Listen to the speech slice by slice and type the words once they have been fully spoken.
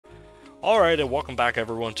Alright, and welcome back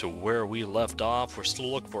everyone to where we left off. We're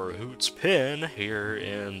still looking for a Hoot's pin here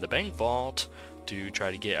in the bank vault to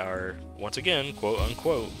try to get our, once again,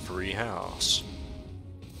 quote-unquote, free house.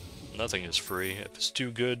 Nothing is free. If it's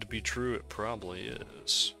too good to be true, it probably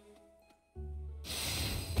is.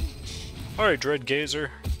 Alright, Dread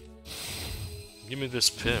Gazer. Give me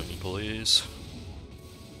this pin, please.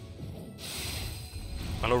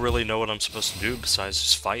 I don't really know what I'm supposed to do besides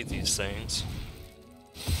just fight these things.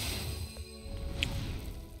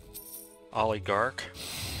 Oligarch.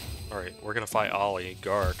 Alright, we're gonna fight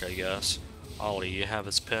Oligarch, I guess. Ollie, you have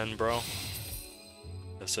his pin, bro?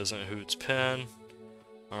 This isn't Hoot's pin.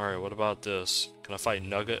 Alright, what about this? Can I fight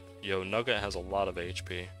Nugget? Yo, Nugget has a lot of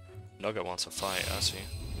HP. Nugget wants to fight, I see.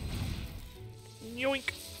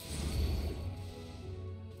 Yoink!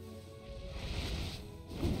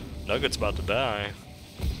 Nugget's about to die.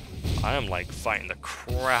 I am like fighting the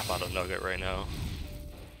crap out of Nugget right now.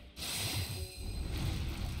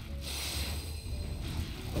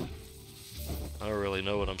 I don't really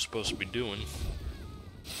know what I'm supposed to be doing.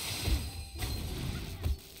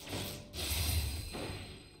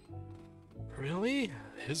 Really?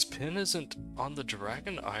 His pin isn't on the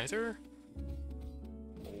dragon either?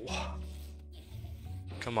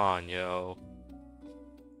 Come on, yo.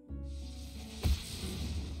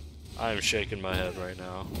 I'm shaking my head right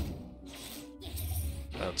now.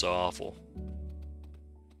 That's awful.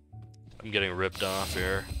 I'm getting ripped off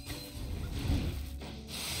here.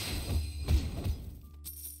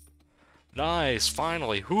 Nice,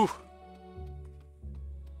 finally, whew!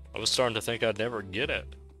 I was starting to think I'd never get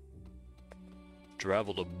it.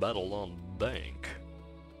 Travel to battle on bank.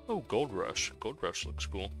 Oh, Gold Rush. Gold Rush looks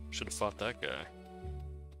cool. Should have fought that guy.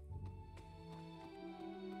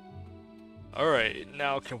 Alright,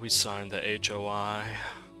 now can we sign the HOI?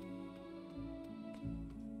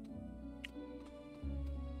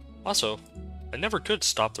 Also, I never could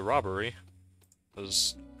stop the robbery,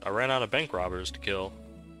 because I ran out of bank robbers to kill.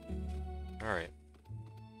 Alright.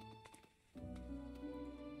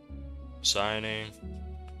 Signing.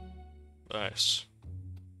 Nice.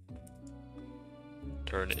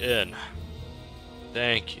 Turn in.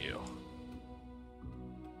 Thank you.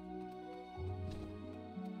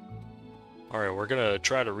 Alright, we're gonna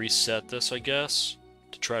try to reset this, I guess,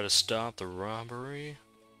 to try to stop the robbery.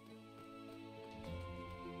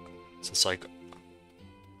 So it's like...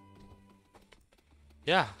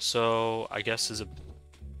 Yeah, so I guess is it...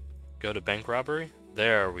 Go to bank robbery?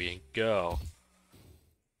 There we go.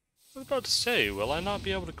 I was about to say, will I not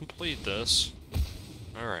be able to complete this?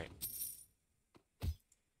 Alright.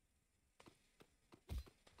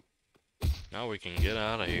 Now we can get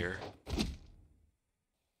out of here.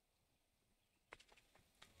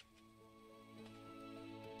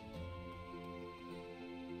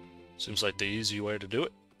 Seems like the easy way to do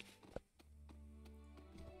it.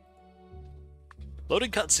 Loading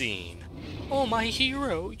cutscene! Oh, my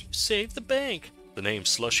hero! You saved the bank! The name's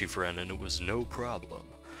Slushy Friend, and it was no problem.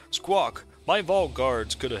 Squawk! My vault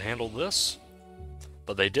guards could have handled this.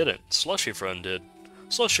 But they didn't. Slushy Friend did.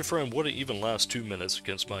 Slushy Friend wouldn't even last 2 minutes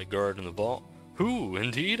against my guard in the vault. Who,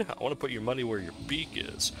 indeed? I want to put your money where your beak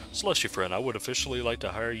is. Slushy Friend, I would officially like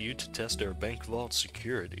to hire you to test our bank vault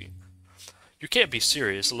security. You can't be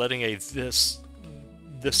serious, letting this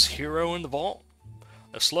hero in the vault?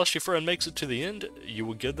 If Slushy Friend makes it to the end, you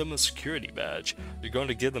will give them a security badge. You're going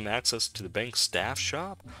to give them access to the bank staff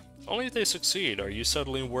shop? Only if they succeed. Are you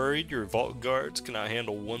suddenly worried your vault guards cannot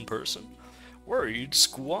handle one person? Worried?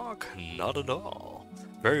 Squawk? Not at all.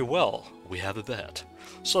 Very well, we have a bet.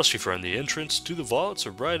 Slushy Friend, the entrance to the vaults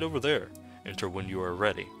are right over there. Enter when you are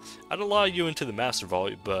ready. I'd allow you into the Master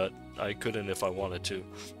Vault, but I couldn't if I wanted to.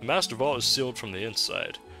 The Master Vault is sealed from the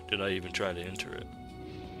inside. Did I even try to enter it?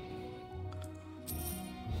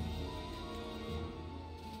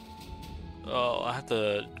 Oh, I have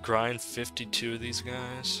to grind 52 of these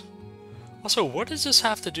guys. Also, what does this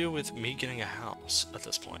have to do with me getting a house at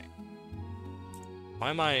this point? Why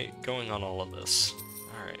am I going on all of this?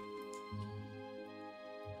 Alright.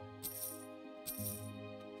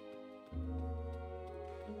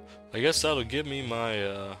 I guess that'll give me my,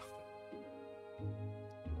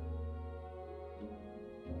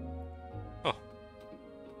 Oh.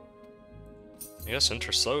 I guess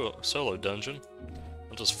enter solo dungeon.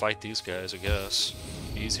 I'll just fight these guys, I guess.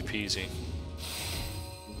 Easy peasy.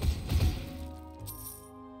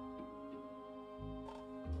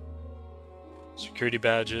 Security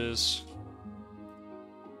badges.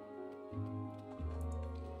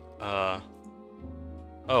 Oh,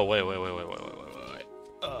 wait.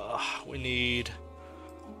 We need...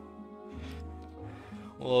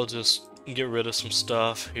 We'll just get rid of some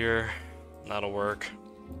stuff here. That'll work.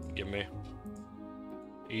 Gimme.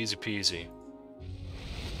 Easy peasy.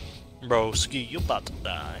 Broski, you about to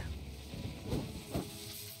die.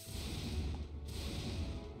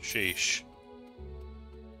 Sheesh.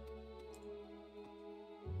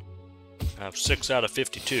 I have 6 out of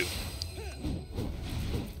 52.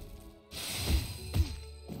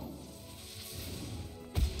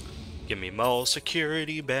 Give me more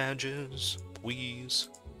security badges, please.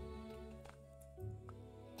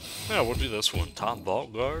 Yeah, we'll do this one. Top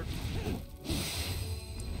vault guard.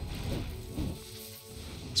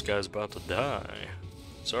 This guy's about to die.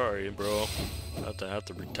 Sorry, bro. About to have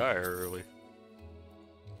to retire early.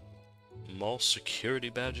 More security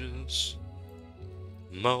badges.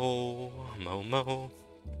 Mo.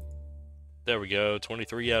 There we go.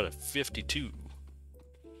 23 out of 52.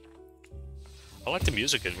 I like the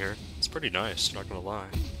music in here. It's pretty nice, not gonna lie.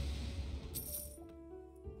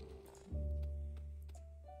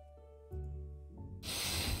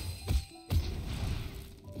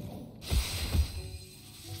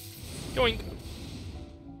 Yoink!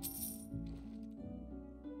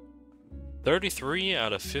 33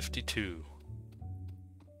 out of 52.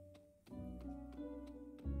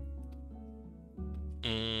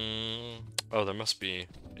 Oh, there must be...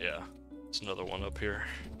 yeah. There's another one up here.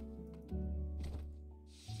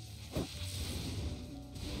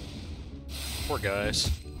 Poor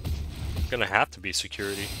guys. Gonna have to be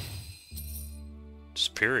security.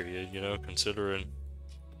 Just period, you know, considering...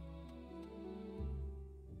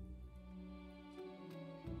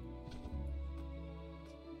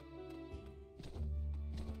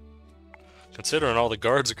 considering all the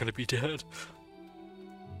guards are gonna be dead.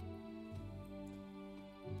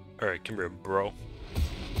 Alright, come here, bro.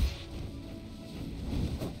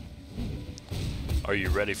 Are you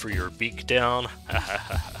ready for your beak down?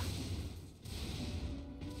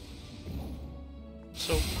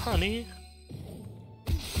 So, honey.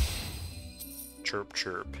 Chirp,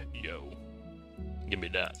 chirp, yo. Give me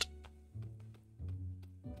that.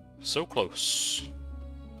 So close.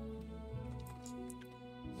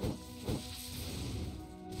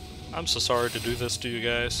 I'm so sorry to do this to you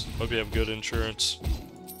guys. Hope you have good insurance.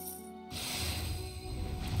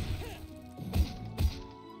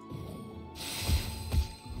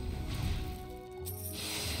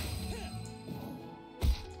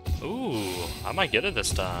 Ooh, I might get it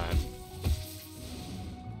this time.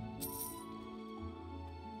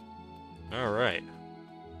 Alright.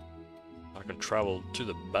 I can travel to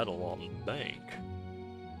the battle on the bank.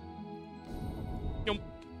 Yum.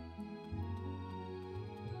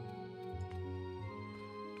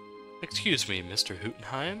 Excuse me, Mr.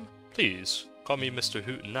 Hootenheim? Please, call me Mr.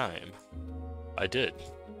 Hootenheim. I did.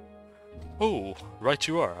 Oh, right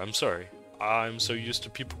you are, I'm sorry. I'm so used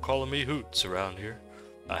to people calling me Hoots around here.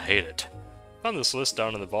 I hate it. Found this list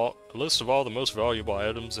down in the vault. A list of all the most valuable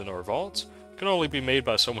items in our vaults can only be made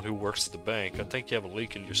by someone who works at the bank. I think you have a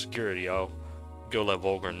leak in your security. I'll go let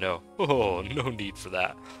Volgar know. Oh, no need for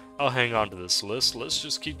that. I'll hang on to this list. Let's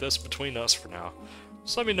just keep this between us for now.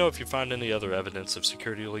 Just let me know if you find any other evidence of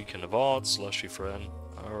security leak in the vault, slushy friend.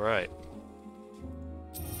 Alright.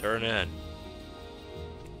 Turn in.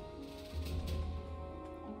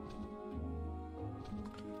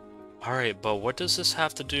 Alright, but what does this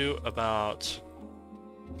have to do about...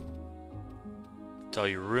 tell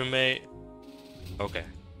your roommate? Okay,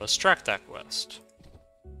 let's track that quest.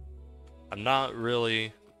 I'm not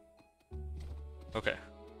really... okay.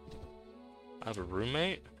 I have a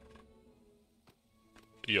roommate?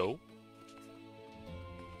 Yo.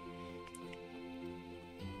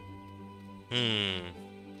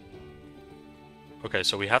 Okay,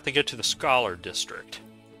 so we have to get to the Scholar District.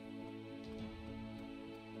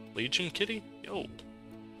 Legion Kitty? Yo.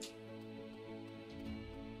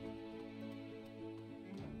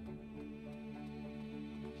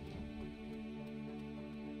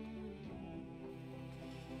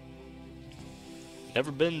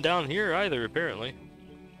 Never been down here either, apparently.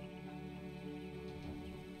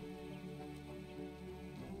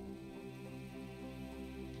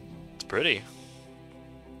 It's pretty.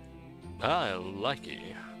 I like it.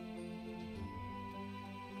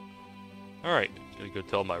 Alright, gonna go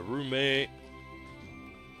tell my roommate.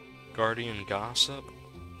 Guardian gossip.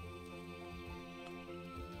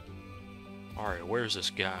 Alright, where's this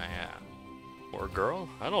guy at? Or girl?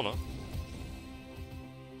 I don't know.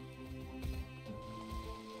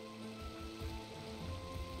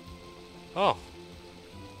 Oh.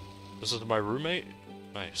 This is my roommate?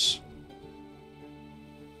 Nice.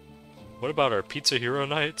 What about our Pizza Hero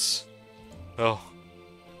nights? Oh.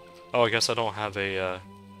 Oh, I guess I don't have a,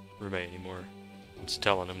 roommate anymore. I'm just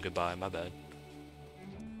telling him goodbye, my bad.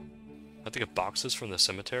 I have to get boxes from the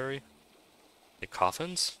cemetery? Like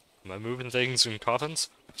coffins? Am I moving things in coffins?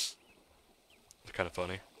 It's kind of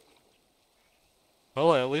funny.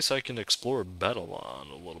 Well, at least I can explore Babylon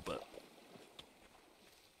a little bit.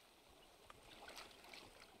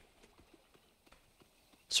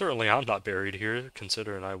 Certainly I'm not buried here,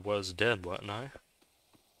 considering I was dead, wasn't I?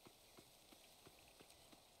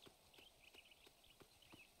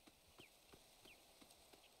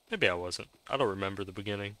 Maybe I wasn't. I don't remember the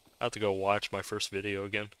beginning. I have to go watch my first video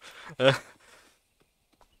again.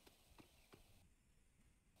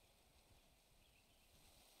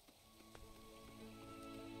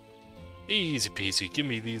 Easy peasy, give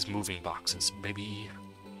me these moving boxes, baby.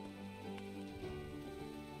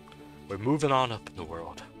 We're moving on up in the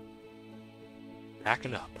world.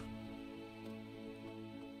 Packing up.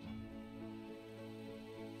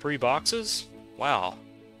 3 boxes? Wow.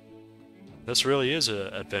 This really is an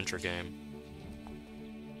adventure game.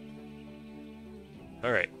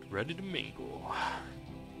 Alright, ready to mingle.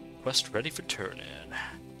 Quest ready for turn-in.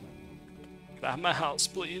 Can I have my house,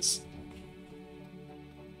 please?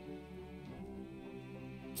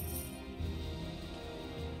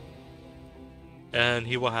 And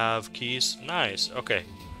he will have keys. Nice, okay.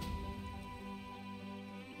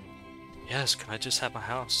 Yes, can I just have my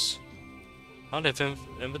house? I don't have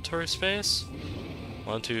inventory space?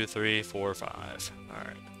 1, 2, 3, 4, 5.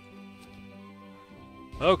 Alright.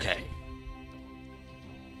 Okay.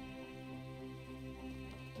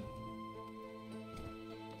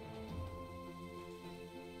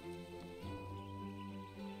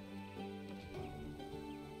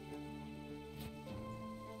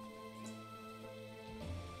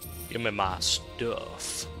 Give me my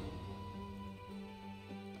stuff.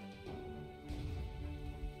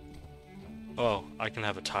 Oh, I can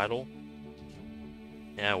have a title?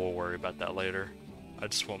 Yeah, we'll worry about that later. I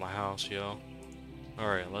just want my house, yo.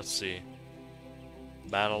 Alright, let's see.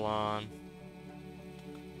 Babylon.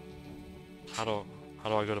 How do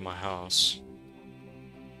I go to my house?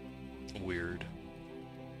 Weird.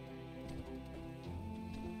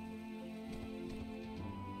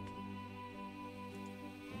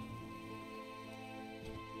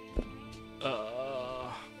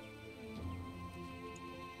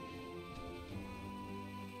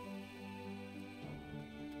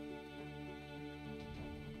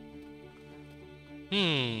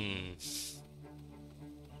 Hmm.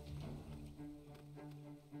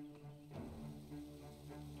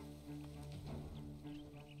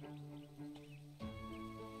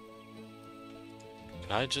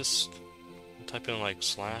 Can I just type in like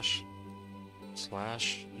slash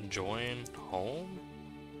join home?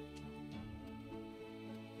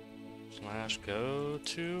 Slash go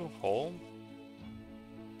to home?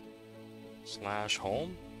 Slash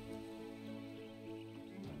home?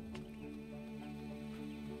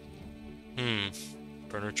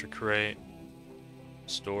 Furniture crate.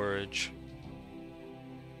 Storage.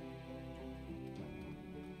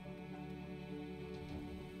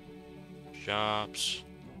 Shops.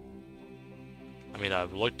 I mean,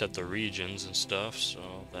 I've looked at the regions and stuff, so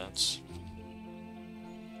that's...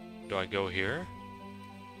 Do I go here?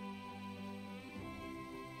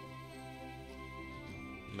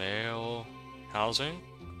 Mail. Housing.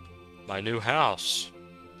 My new house.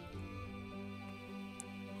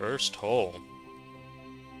 First hole.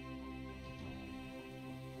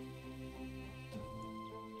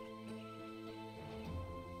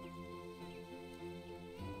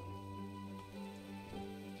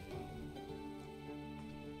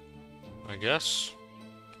 I guess.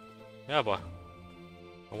 Yeah, but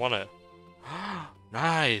I want to.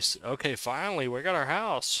 Nice. Okay, finally, we got our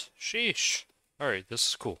house. Sheesh. Alright, this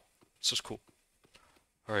is cool. This is cool.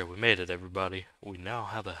 Alright, we made it, everybody. We now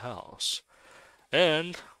have a house.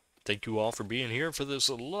 And thank you all for being here for this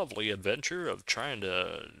lovely adventure of trying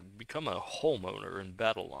to become a homeowner in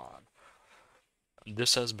Babylon.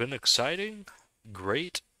 This has been exciting.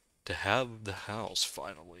 Great to have the house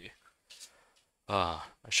finally. I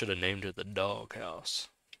should have named it the dog house.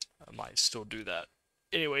 I might still do that.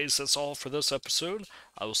 Anyways, that's all for this episode.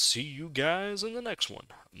 I will see you guys in the next one.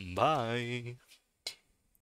 Bye.